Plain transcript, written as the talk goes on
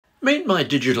Meet my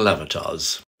digital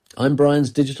avatars. I'm Brian's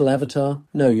digital avatar?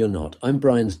 No, you're not. I'm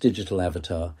Brian's digital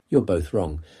avatar. You're both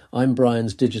wrong. I'm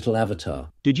Brian's digital avatar.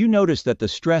 Did you notice that the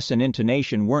stress and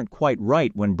intonation weren't quite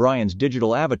right when Brian's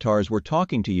digital avatars were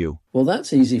talking to you? Well,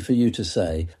 that's easy for you to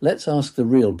say. Let's ask the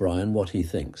real Brian what he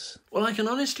thinks. Well, I can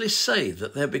honestly say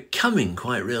that they're becoming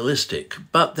quite realistic,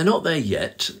 but they're not there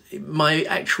yet. My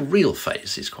actual real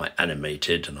face is quite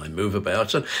animated and I move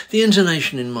about, and the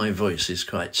intonation in my voice is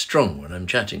quite strong when I'm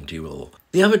chatting to you all.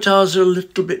 The avatars are a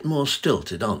little bit more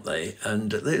stilted, aren't they?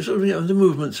 And they sort of, the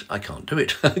movements, I can't do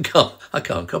it. I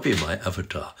can't copy my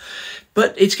avatar.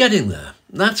 But it's getting there.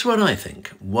 That's what I think.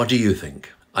 What do you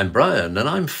think? I'm Brian, and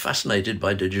I'm fascinated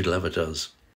by digital avatars.